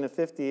husband put in a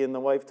 50 and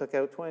the wife took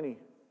out 20.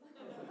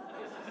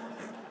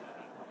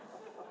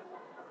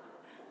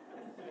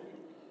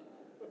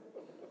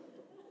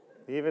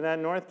 Even at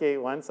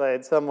Northgate once, I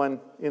had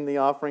someone in the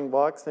offering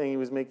box saying he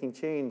was making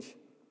change.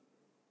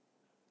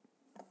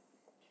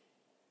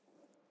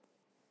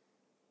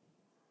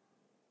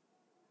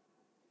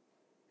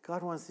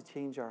 God wants to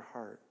change our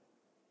heart.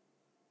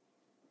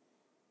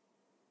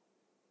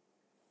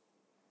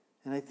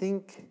 And I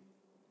think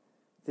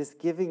this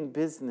giving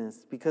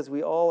business, because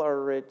we all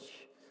are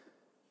rich,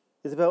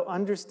 is about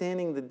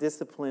understanding the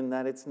discipline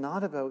that it's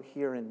not about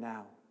here and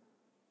now.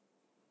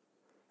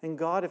 And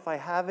God, if I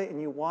have it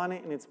and you want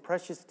it and it's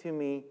precious to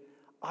me,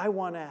 I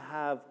want to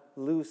have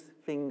loose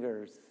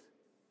fingers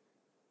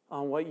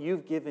on what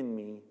you've given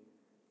me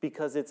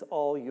because it's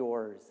all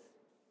yours.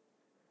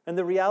 And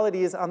the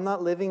reality is I'm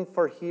not living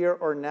for here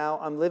or now.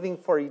 I'm living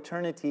for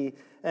eternity.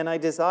 And I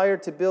desire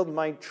to build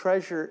my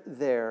treasure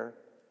there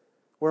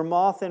where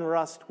moth and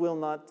rust will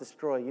not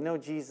destroy. You know,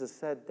 Jesus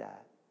said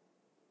that.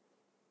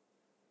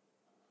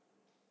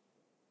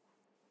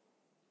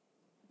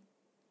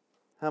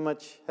 How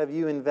much have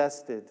you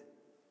invested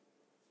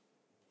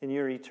in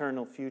your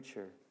eternal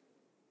future?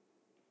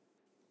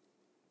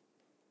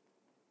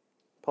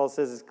 Paul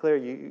says it's clear.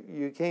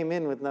 You came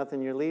in with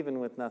nothing. You're leaving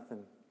with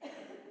nothing.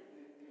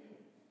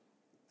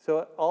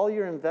 So all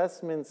your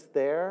investments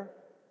there,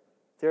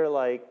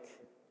 they'll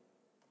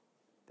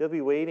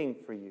be waiting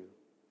for you.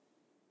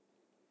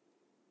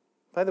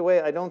 By the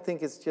way, I don't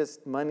think it's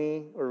just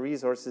money or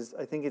resources.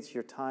 I think it's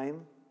your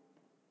time.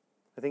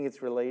 I think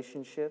it's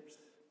relationships.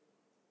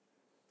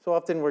 So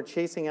often we're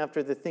chasing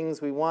after the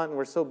things we want, and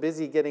we're so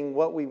busy getting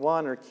what we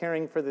want or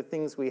caring for the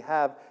things we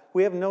have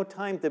no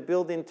time to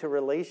build into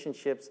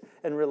relationships,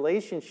 and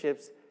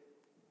relationships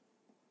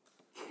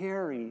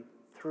carry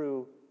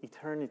through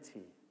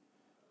eternity.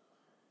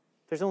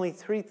 There's only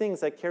 3 things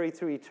that carry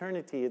through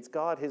eternity. It's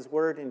God, His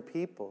Word, and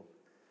people.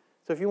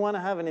 So if you want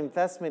to have an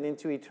investment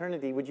into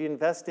eternity, would you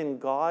invest in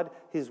God,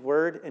 His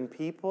Word, and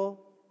people?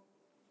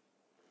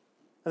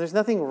 And there's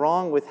nothing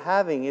wrong with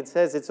having. It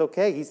says it's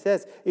okay. He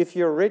says, if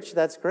you're rich,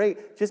 that's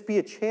great. Just be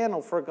a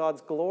channel for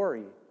God's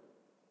glory.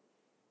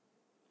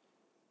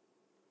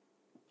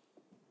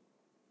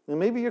 And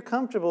maybe you're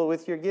comfortable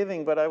with your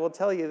giving, but I will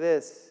tell you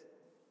this.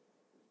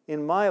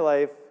 In my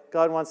life,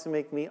 God wants to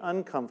make me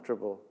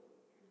uncomfortable.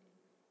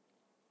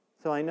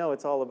 So I know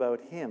it's all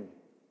about Him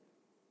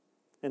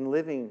and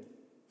living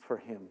for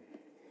Him.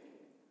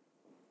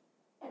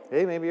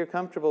 Hey, maybe you're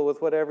comfortable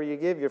with whatever you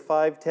give, your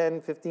 5,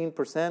 10,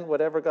 15%,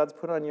 whatever God's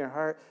put on your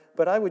heart.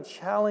 But I would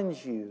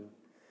challenge you,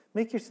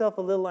 make yourself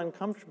a little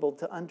uncomfortable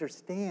to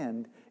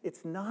understand it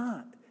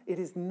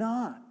is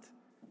not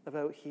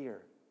about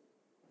here.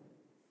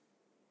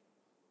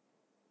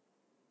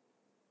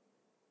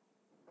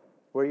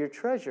 Where your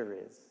treasure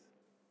is,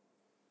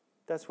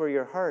 that's where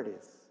your heart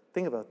is.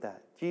 Think about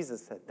that.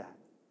 Jesus said that.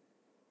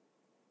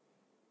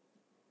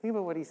 Think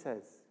about what He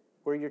says.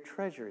 Where your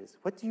treasure is.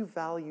 What do you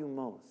value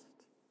most?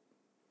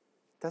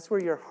 That's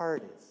where your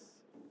heart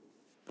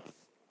is.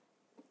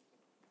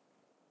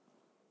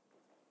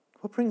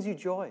 What brings you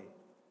joy?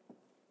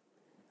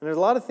 And there's a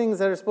lot of things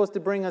that are supposed to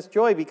bring us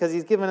joy because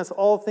He's given us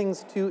all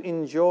things to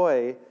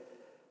enjoy.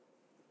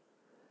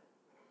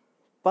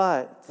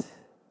 But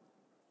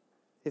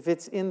if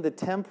it's in the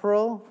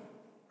temporal,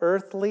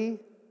 earthly,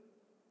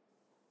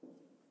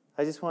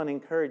 I just want to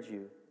encourage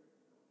you.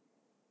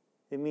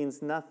 It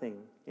means nothing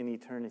in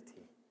eternity.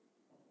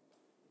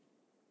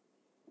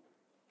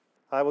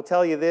 I will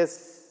tell you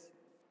this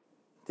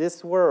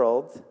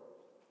world,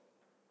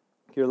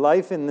 your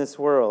life in this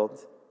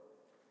world,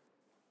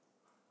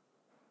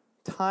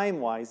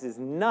 time-wise is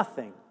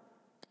nothing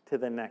to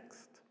the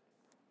next.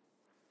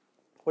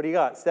 What do you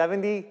got,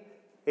 70,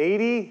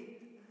 80?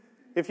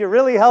 If you're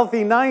really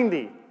healthy,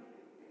 90.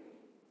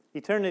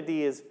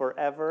 Eternity is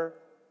forever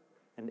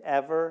and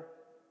ever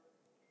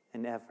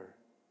and ever.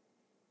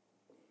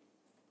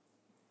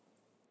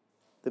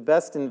 The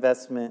best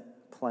investment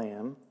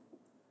plan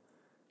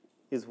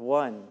is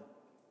one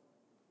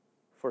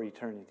for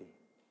eternity.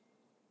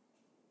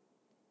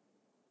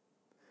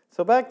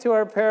 So back to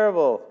our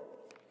parable.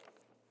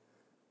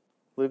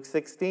 Luke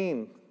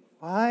 16.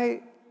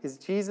 Why is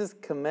Jesus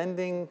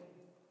commending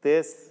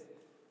this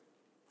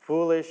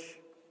foolish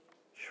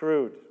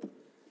shrewd?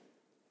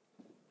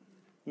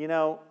 You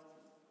know,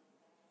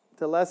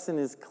 the lesson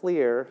is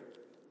clear,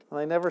 and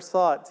I never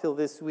saw it till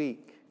this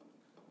week.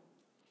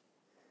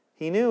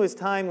 He knew his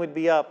time would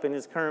be up in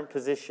his current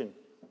position.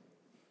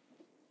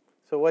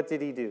 So what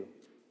did he do?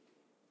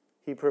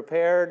 He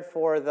prepared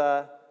for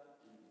the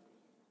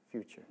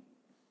future.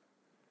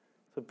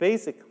 So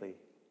basically,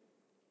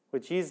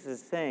 what Jesus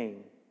is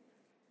saying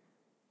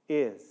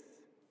is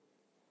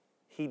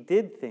he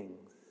did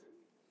things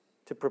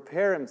to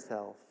prepare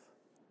himself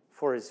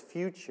for his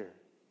future.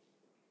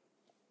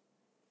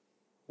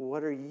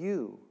 What are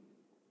you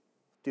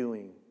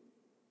doing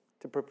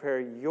to prepare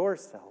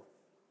yourself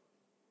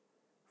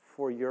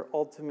for your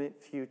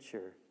ultimate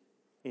future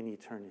in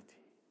eternity?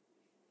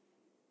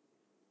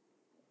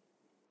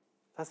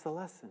 That's the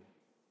lesson.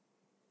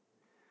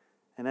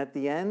 And at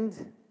the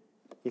end,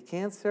 you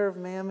can't serve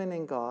Mammon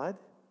and God.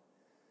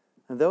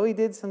 And though he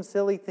did some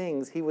silly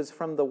things, he was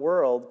from the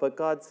world, but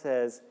God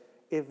says,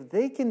 if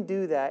they can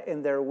do that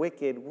and they're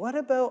wicked, what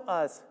about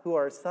us who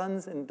are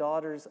sons and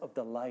daughters of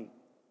the light?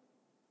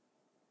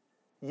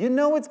 You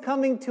know it's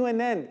coming to an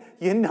end.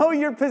 You know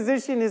your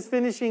position is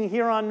finishing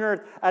here on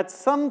earth. At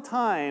some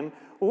time,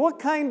 what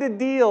kind of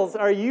deals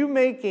are you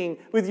making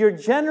with your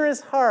generous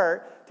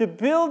heart to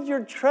build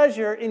your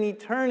treasure in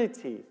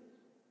eternity?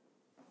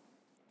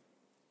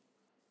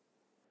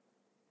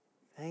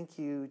 Thank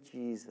you,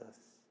 Jesus.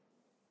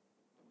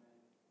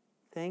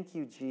 Thank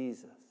you,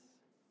 Jesus,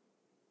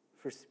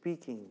 for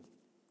speaking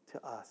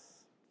to us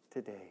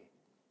today.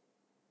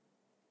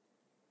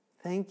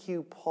 Thank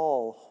you,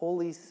 Paul,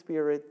 Holy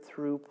Spirit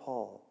through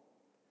Paul,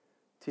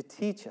 to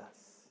teach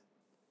us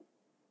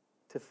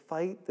to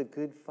fight the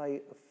good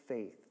fight of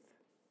faith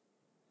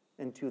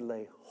and to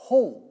lay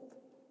hold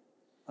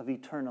of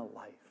eternal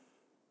life.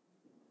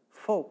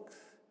 Folks,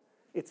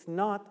 it's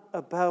not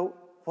about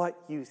what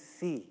you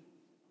see.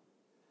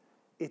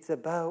 It's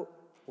about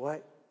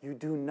what you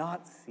do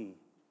not see.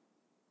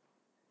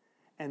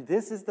 And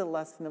this is the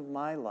lesson of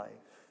my life.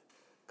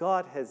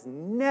 God has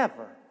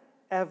never,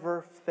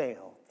 ever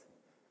failed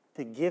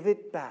to give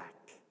it back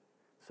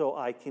so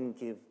I can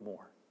give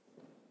more.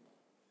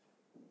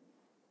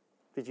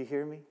 Did you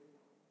hear me?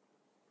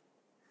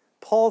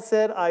 Paul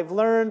said, I've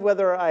learned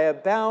whether I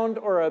abound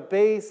or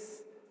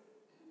abase,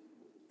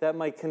 that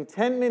my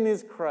contentment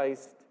is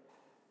Christ.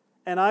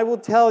 And I will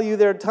tell you,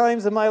 there are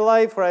times in my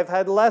life where I've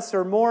had less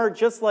or more,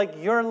 just like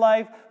your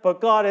life, but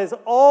God has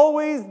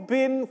always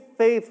been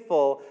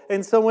faithful.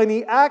 And so when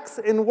he acts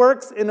and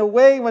works in a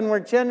way when we're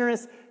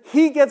generous,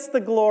 he gets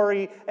the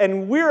glory,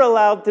 and we're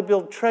allowed to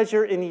build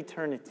treasure in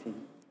eternity.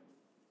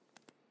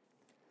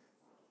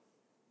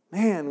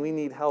 Man, we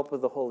need help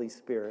with the Holy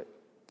Spirit.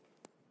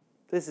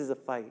 This is a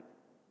fight.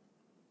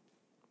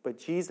 But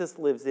Jesus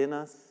lives in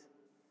us,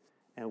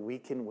 and we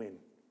can win.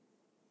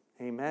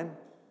 Amen?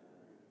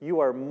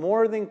 You are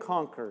more than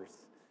conquerors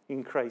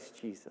in Christ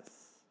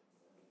Jesus.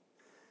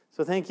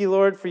 So thank you,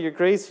 Lord, for your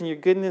grace and your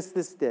goodness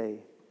this day.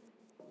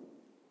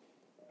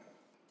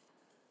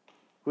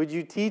 Would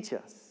you teach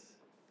us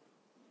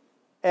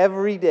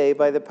every day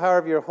by the power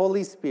of your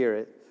Holy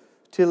Spirit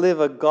to live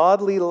a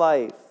godly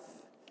life,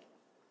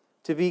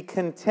 to be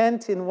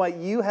content in what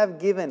you have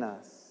given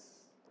us,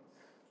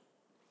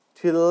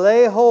 to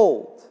lay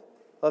hold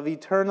of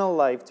eternal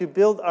life, to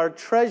build our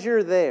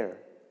treasure there.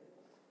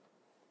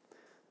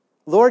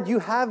 Lord, you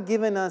have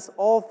given us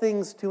all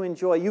things to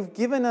enjoy. You've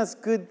given us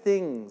good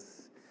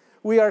things.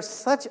 We are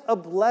such a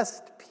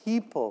blessed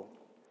people.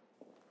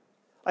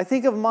 I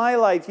think of my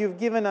life. You've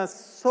given us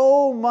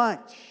so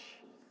much.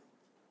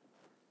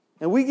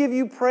 And we give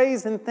you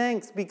praise and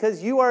thanks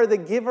because you are the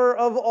giver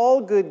of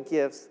all good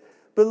gifts.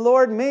 But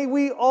Lord, may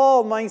we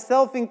all,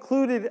 myself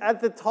included at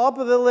the top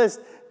of the list,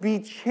 be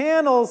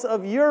channels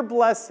of your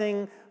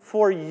blessing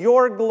for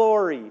your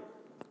glory.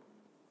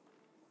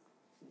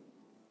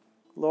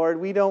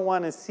 Lord, we don't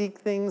want to seek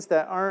things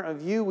that aren't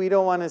of you. We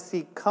don't want to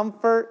seek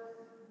comfort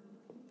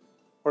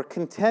or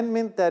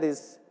contentment that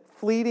is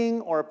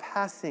fleeting or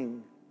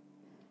passing.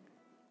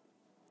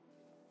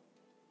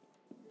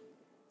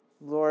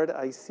 Lord,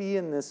 I see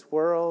in this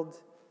world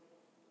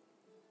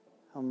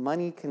how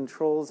money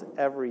controls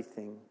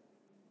everything.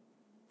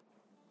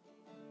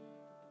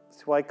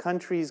 It's why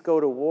countries go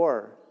to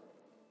war.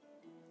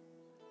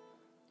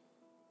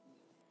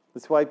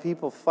 It's why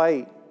people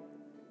fight.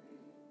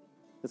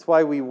 It's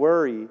why we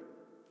worry.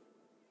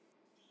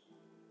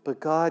 But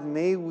God,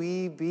 may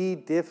we be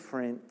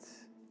different.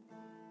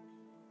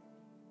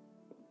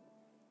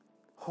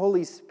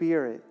 Holy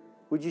Spirit,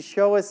 would you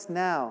show us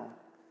now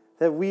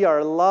that we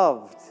are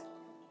loved,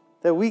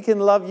 that we can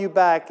love you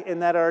back,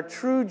 and that our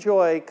true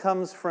joy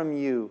comes from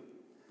you.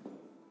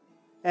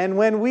 And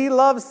when we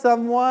love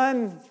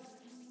someone,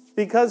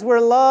 because we're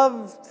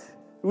loved,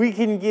 we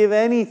can give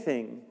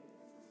anything,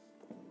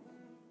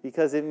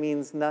 because it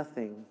means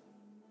nothing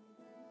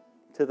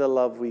to the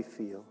love we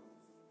feel.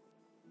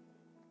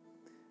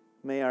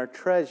 May our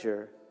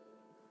treasure,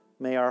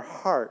 may our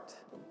heart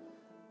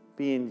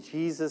be in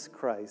Jesus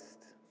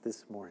Christ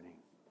this morning.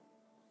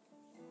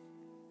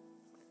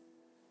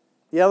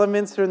 The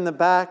elements are in the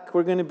back.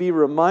 We're going to be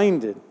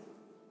reminded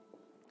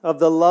of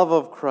the love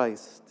of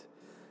Christ,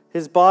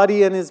 his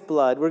body and his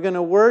blood. We're going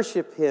to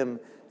worship him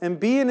and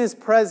be in his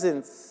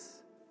presence.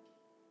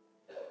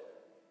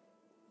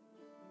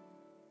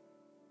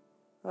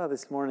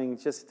 This morning,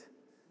 just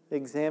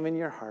examine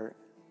your heart.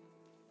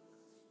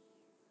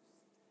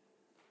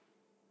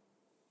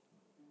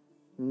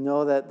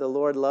 Know that the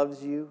Lord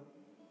loves you.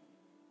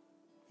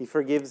 He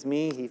forgives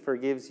me. He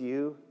forgives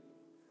you.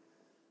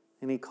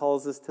 And he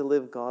calls us to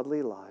live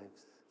godly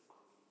lives,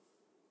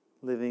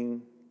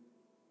 living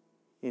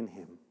in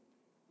him.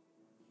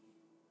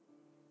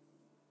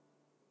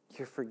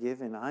 You're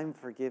forgiven. I'm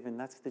forgiven.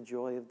 That's the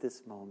joy of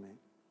this moment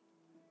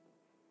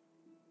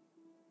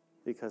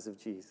because of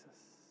Jesus.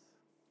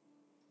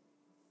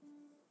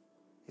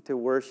 Get to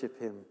worship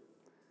him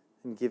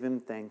and give him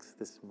thanks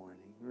this morning.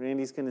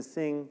 Randy's going to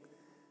sing.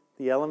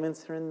 The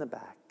elements are in the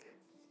back.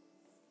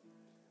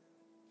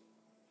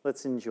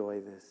 Let's enjoy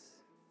this,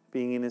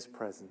 being in his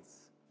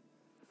presence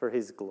for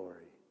his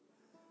glory.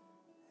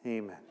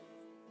 Amen.